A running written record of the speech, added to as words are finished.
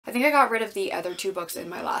I think I got rid of the other 2 books in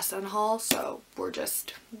my last unhaul, so we're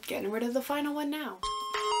just getting rid of the final one now.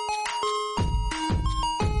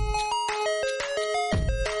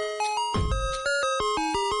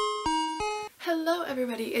 Hello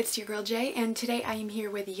everybody, it's your girl Jay, and today I am here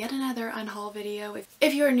with yet another unhaul video.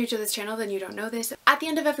 If you are new to this channel, then you don't know this. At the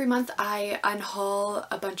end of every month, I unhaul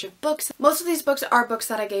a bunch of books. Most of these books are books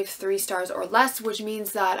that I gave 3 stars or less, which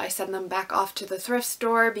means that I send them back off to the thrift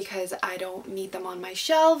store because I don't need them on my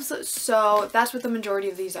shelves. So that's what the majority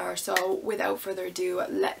of these are. So without further ado,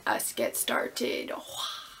 let us get started.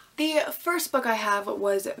 The first book I have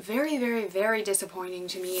was very disappointing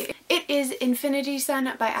to me. It is Infinity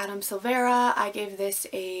Sun by Adam Silvera. I gave this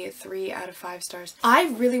a 3 out of 5 stars. I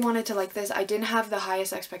really wanted to like this. I didn't have the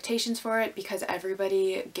highest expectations for it because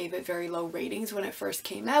everybody gave it very low ratings when it first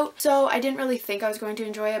came out. So I didn't really think I was going to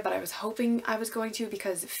enjoy it, but I was hoping I was going to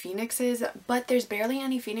because phoenixes, but there's barely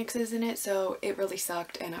any phoenixes in it, so it really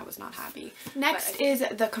sucked and I was not happy. Next is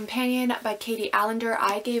The Companion by Katie Allender.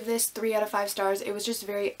 I gave this 3 out of 5 stars. It was just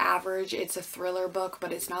very average. It's a thriller book,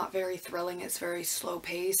 but it's not very thrilling. It's very slow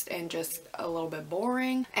paced and just a little bit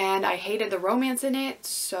boring, and I hated the romance in it,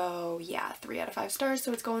 so yeah, 3 out of 5 stars,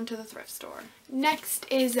 so it's going to the thrift store. Next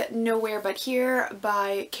is Nowhere But Here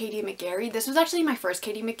by Katie McGarry. This was actually my first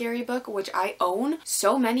Katie McGarry book, which I own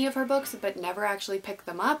so many of her books but never actually picked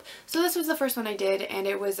them up. So this was the first one I did, and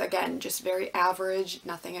it was, again, just very average.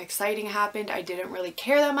 Nothing exciting happened. I didn't really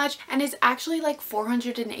care that much, and it's actually like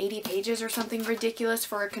 480 pages or something ridiculous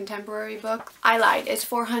for a contemporary book. I lied. It's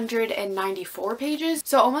 494 pages,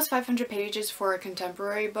 so almost 500 pages for a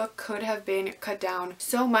contemporary book could have been cut down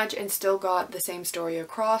so much and still got the same story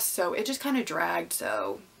across, so it just kind of dragged,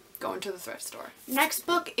 so going to the thrift store. Next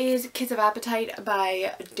book is Kids of Appetite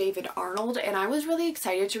by David Arnold, and I was really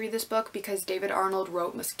excited to read this book because David Arnold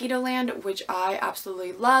wrote Mosquitoland, which I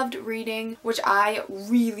absolutely loved reading, which I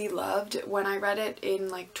really loved when I read it in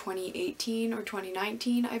like 2018 or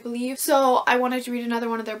 2019, I believe. So I wanted to read another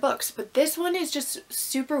one of their books, but this one is just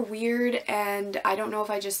super weird, and I don't know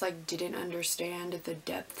if I just like didn't understand the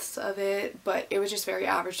depths of it, but it was just very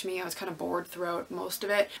average to me. I was kind of bored throughout most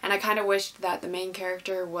of it, and I kind of wished that the main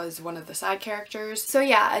character was one of the side characters. So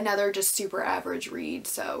yeah, another just super average read,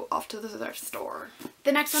 so off to the thrift store.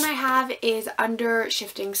 The next one I have is Under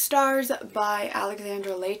Shifting Stars by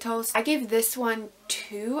Alexandra Latos. I gave this one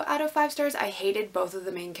 2 out of 5 stars. I hated both of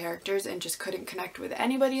the main characters and just couldn't connect with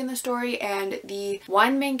anybody in the story, and the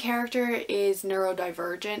one main character is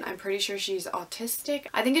neurodivergent. I'm pretty sure she's autistic.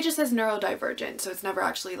 I think it just says neurodivergent, so it's never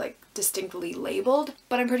actually like distinctly labeled,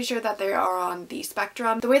 but I'm pretty sure that they are on the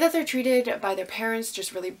spectrum. The way that they're treated by their parents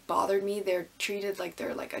just really bothered me. They're treated like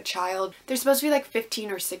they're like a child. They're supposed to be like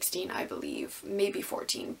 15 or 16, I believe, maybe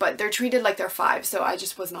 14, but they're treated like they're 5, so I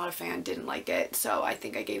just was not a fan, didn't like it, so I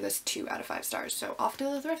think I gave this 2 out of 5 stars, so off to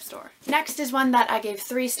the thrift store. Next is one that I gave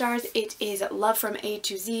 3 stars. It is Love from A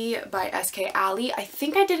to Z by S.K. Ali. I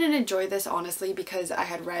think I didn't enjoy this, honestly, because I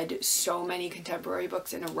had read so many contemporary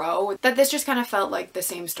books in a row that this just kind of felt like the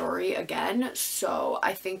same story again, so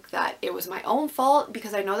I think that it was my own fault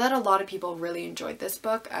because I know that a lot of people really enjoyed this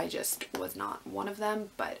book. I just was not one of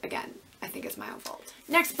them, but again, I think it's my own fault.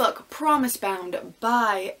 Next book, Promise Bound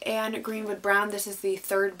by Anne Greenwood Brown. This is the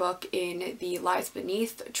 3rd book in the Lies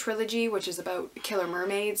Beneath trilogy, which is about killer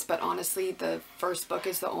mermaids, but honestly the first book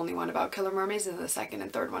is the only one about killer mermaids and the second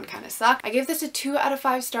and third one kind of suck. I gave this a 2 out of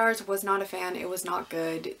 5 stars, was not a fan, it was not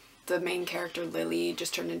good. The main character, Lily,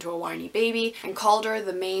 just turned into a whiny baby, and Calder,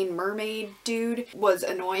 the main mermaid dude, was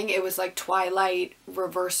annoying. It was like Twilight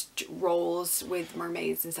reversed roles with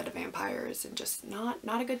mermaids instead of vampires, and just not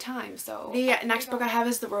a good time. So the next book I have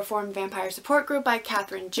is The Reformed Vampire Support Group by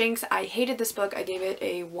Catherine Jinks. I hated this book. I gave it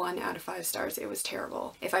a 1 out of 5 stars. It was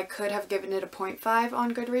terrible. If I could have given it a 0.5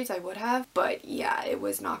 on Goodreads, I would have, but yeah, it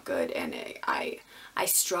was not good, and I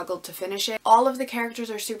struggled to finish it. All of the characters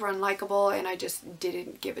are super unlikable, and I just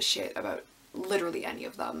didn't give a shit about literally any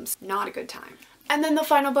of them. Not a good time. And then the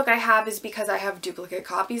final book I have is because I have duplicate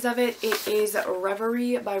copies of it. It is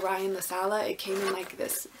Reverie by Ryan LaSala. It came in like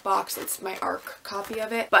this box. It's my ARC copy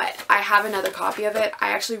of it, but I have another copy of it. I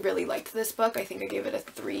actually really liked this book. I think I gave it a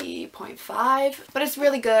 3.5, but it's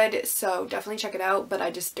really good, so definitely check it out, but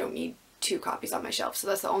I just don't need 2 copies on my shelf, so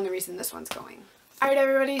that's the only reason this one's going. Alright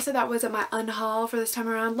everybody, so that was my unhaul for this time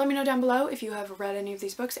around. Let me know down below if you have read any of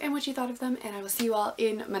these books and what you thought of them, and I will see you all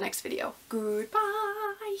in my next video.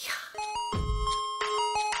 Goodbye!